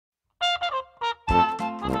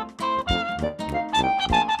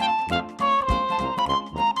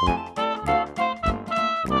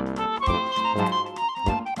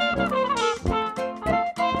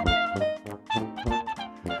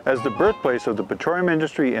As the birthplace of the petroleum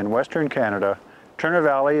industry in Western Canada, Turner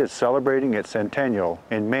Valley is celebrating its centennial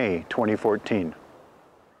in May 2014.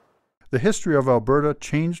 The history of Alberta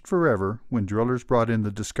changed forever when drillers brought in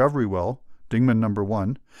the discovery well, Dingman No.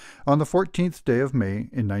 1, on the 14th day of May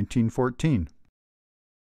in 1914.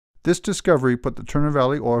 This discovery put the Turner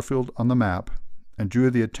Valley oilfield on the map and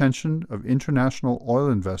drew the attention of international oil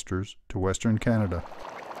investors to Western Canada.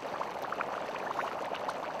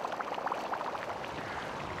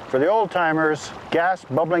 For the old-timers, gas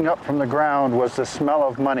bubbling up from the ground was the smell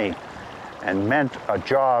of money and meant a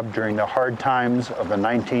job during the hard times of the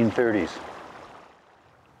 1930s.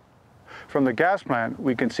 From the gas plant,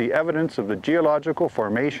 we can see evidence of the geological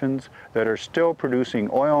formations that are still producing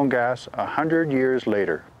oil and gas 100 years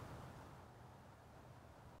later.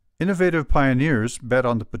 Innovative pioneers bet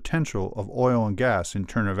on the potential of oil and gas in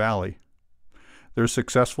Turner Valley. Their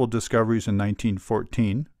successful discoveries in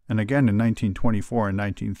 1914 and again in 1924 and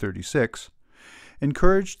 1936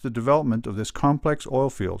 encouraged the development of this complex oil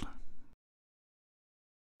field.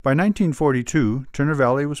 By 1942, Turner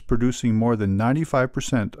Valley was producing more than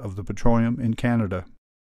 95% of the petroleum in Canada.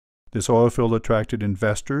 This oil field attracted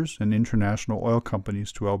investors and international oil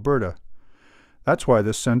companies to Alberta. That's why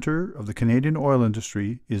the center of the Canadian oil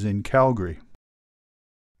industry is in Calgary.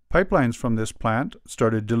 Pipelines from this plant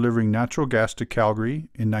started delivering natural gas to Calgary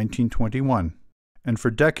in 1921, and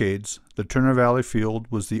for decades, the Turner Valley field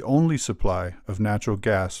was the only supply of natural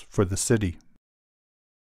gas for the city.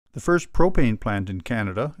 The first propane plant in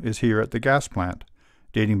Canada is here at the gas plant,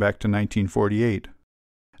 dating back to 1948,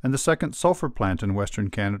 and the second sulfur plant in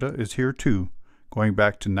Western Canada is here too, going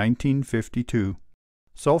back to 1952.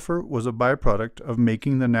 Sulfur was a byproduct of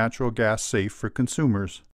making the natural gas safe for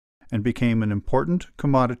consumers and became an important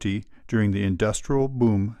commodity during the industrial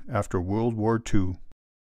boom after World War II.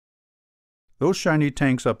 Those shiny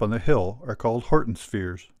tanks up on the hill are called Horton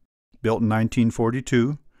spheres. Built in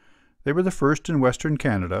 1942, they were the first in Western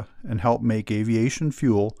Canada and helped make aviation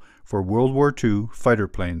fuel for World War II fighter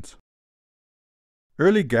planes.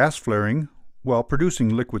 Early gas flaring, while producing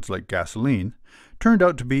liquids like gasoline, turned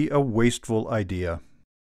out to be a wasteful idea.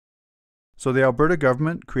 So the Alberta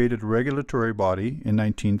government created a regulatory body in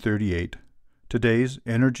 1938, today's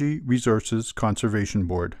Energy Resources Conservation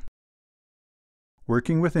Board.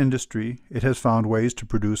 Working with industry, it has found ways to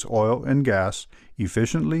produce oil and gas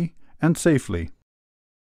efficiently and safely.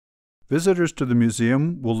 Visitors to the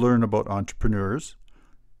museum will learn about entrepreneurs,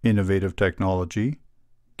 innovative technology,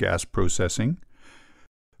 gas processing,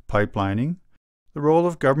 pipelining, the role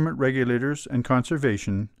of government regulators and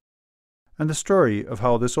conservation, and the story of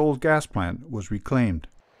how this old gas plant was reclaimed.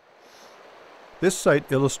 This site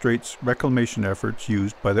illustrates reclamation efforts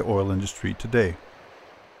used by the oil industry today.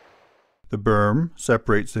 The berm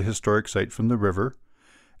separates the historic site from the river,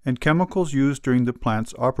 and chemicals used during the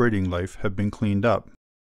plant's operating life have been cleaned up.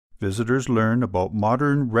 Visitors learn about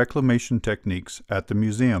modern reclamation techniques at the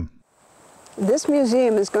museum. This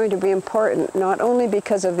museum is going to be important not only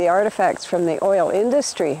because of the artifacts from the oil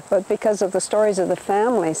industry, but because of the stories of the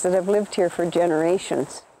families that have lived here for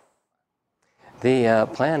generations. The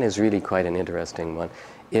plan is really quite an interesting one.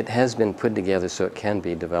 It has been put together so it can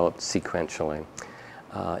be developed sequentially.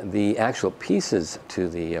 The actual pieces to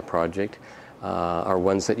the project are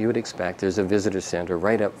ones that you would expect. There's a visitor center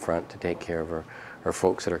right up front to take care of our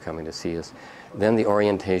folks that are coming to see us. Then the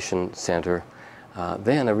orientation center.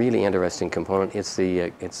 Then a really interesting component, it's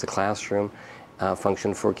the classroom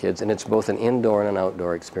function for kids, and it's both an indoor and an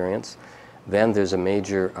outdoor experience. Then there's a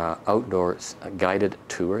major outdoor guided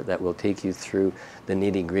tour that will take you through the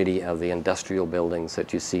nitty-gritty of the industrial buildings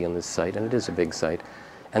that you see on this site, and it is a big site.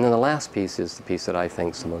 And then the last piece is the piece that I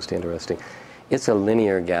think is the most interesting. It's a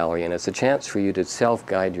linear gallery, and it's a chance for you to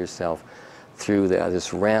self-guide yourself through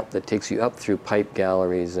this ramp that takes you up through pipe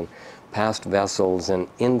galleries and past vessels and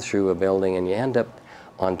in through a building, and you end up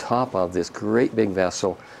on top of this great big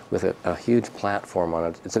vessel with a huge platform on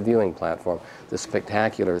it. It's a viewing platform, the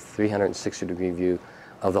spectacular 360-degree view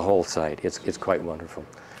of the whole site. It's quite wonderful.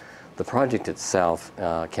 The project itself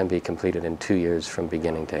can be completed in 2 years from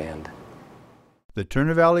beginning to end. The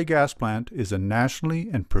Turner Valley Gas Plant is a nationally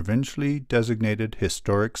and provincially designated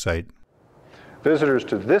historic site. Visitors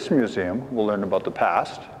to this museum will learn about the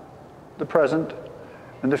past, the present,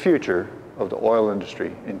 and the future of the oil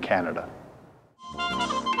industry in Canada.